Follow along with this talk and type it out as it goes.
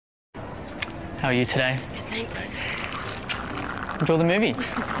How are you today? Thanks. Enjoy the movie.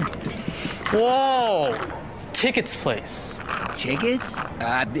 Whoa! Tickets, please. Tickets?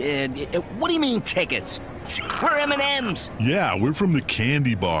 What do you mean tickets? We're M&M's. Yeah, we're from the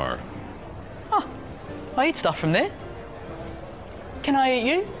candy bar. Huh. I eat stuff from there. Can I eat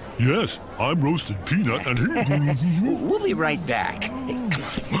you? Yes, I'm roasted peanut and We'll be right back. Hey, come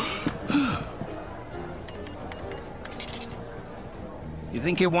on. You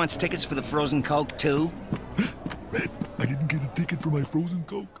think he wants tickets for the frozen Coke, too? Red, I didn't get a ticket for my frozen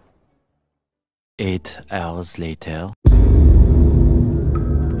Coke. 8 hours later.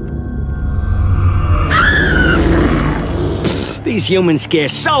 These humans scare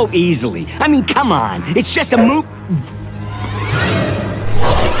so easily. I mean, come on. It's just a move.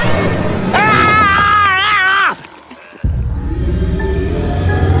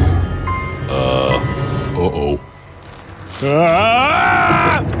 Uh-oh.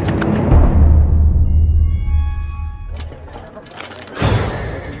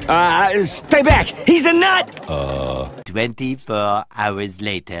 Stay back! He's a nut! 24 hours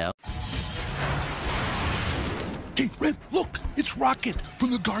later. Hey, Red, look! It's Rocket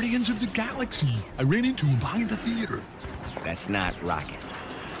from the Guardians of the Galaxy. I ran into him behind the theater. That's not Rocket.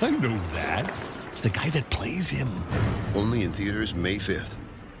 I know that. It's the guy that plays him. Only in theaters May 5th.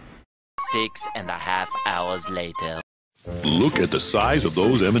 6.5 hours later. Look at the size of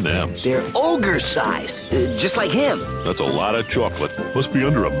those M&Ms. They're ogre-sized, just like him. That's a lot of chocolate. Must be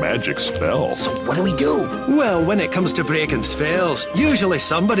under a magic spell. So what do we do? Well, when it comes to breaking spells, usually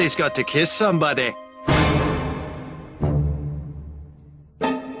somebody's got to kiss somebody.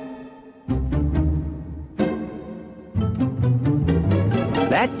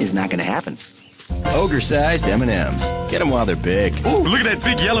 That is not gonna happen. Ogre-sized M&Ms. Get them while they're big. Oh, look at that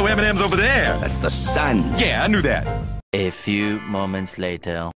big yellow M&Ms over there. That's the sun. Yeah, I knew that. A few moments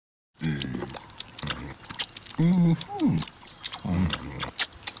later.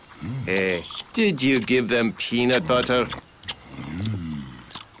 Hey, did you give them peanut butter?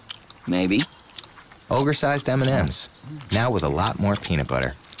 Maybe. Ogre-sized M&Ms. Now with a lot more peanut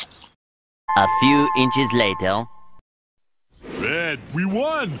butter. A few inches later. Red, we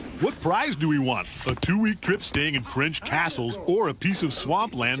won! What prize do we want? A 2-week trip staying in French castles or a piece of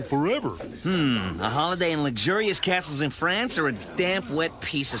swampland forever? A holiday in luxurious castles in France or a damp, wet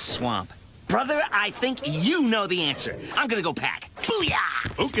piece of swamp? Brother, I think you know the answer. I'm gonna go pack.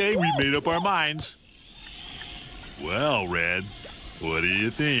 Booyah! Okay, we've made up our minds. Well, Red, what do you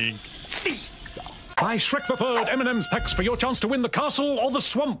think? Buy Shrek preferred M&M's packs for your chance to win the castle or the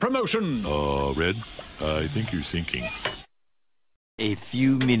swamp promotion. Red, I think you're sinking. A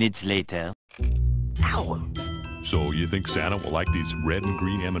few minutes later. Ow! So you think Santa will like these red and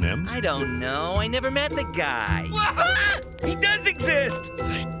green M&Ms? I don't know. I never met the guy. He does exist!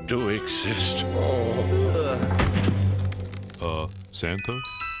 They do exist. Santa?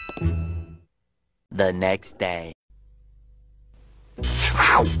 The next day.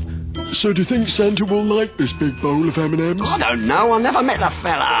 Ow! So do you think Santa will like this big bowl of M&Ms? I don't know, I never met the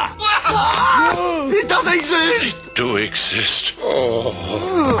fella. He does exist! They do exist.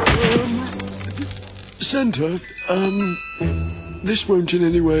 Santa, this won't in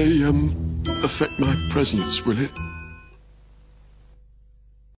any way, affect my presents, will it?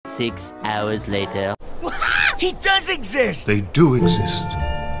 6 hours later. He does exist! They do exist.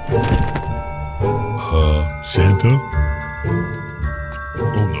 Santa?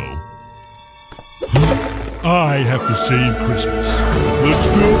 Oh no. I have to save Christmas. Let's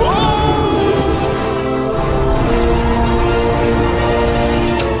go!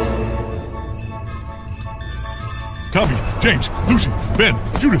 Tommy, James, Lucy, Ben,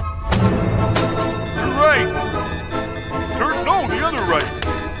 Judith. You're right. No, the other right.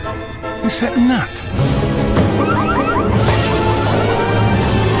 Who's that nut?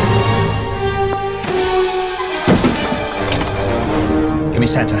 Give me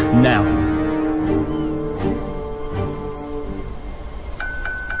Santa, now.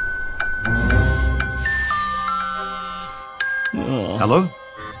 Hello?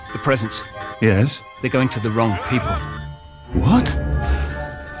 The presents. Yes? They're going to the wrong people. What?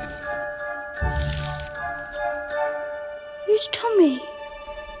 Who's Tommy?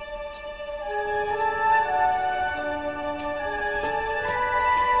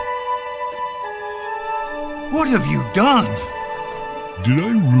 What have you done? Did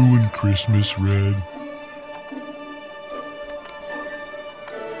I ruin Christmas, Red?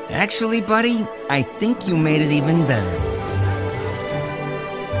 Actually, buddy, I think you made it even better.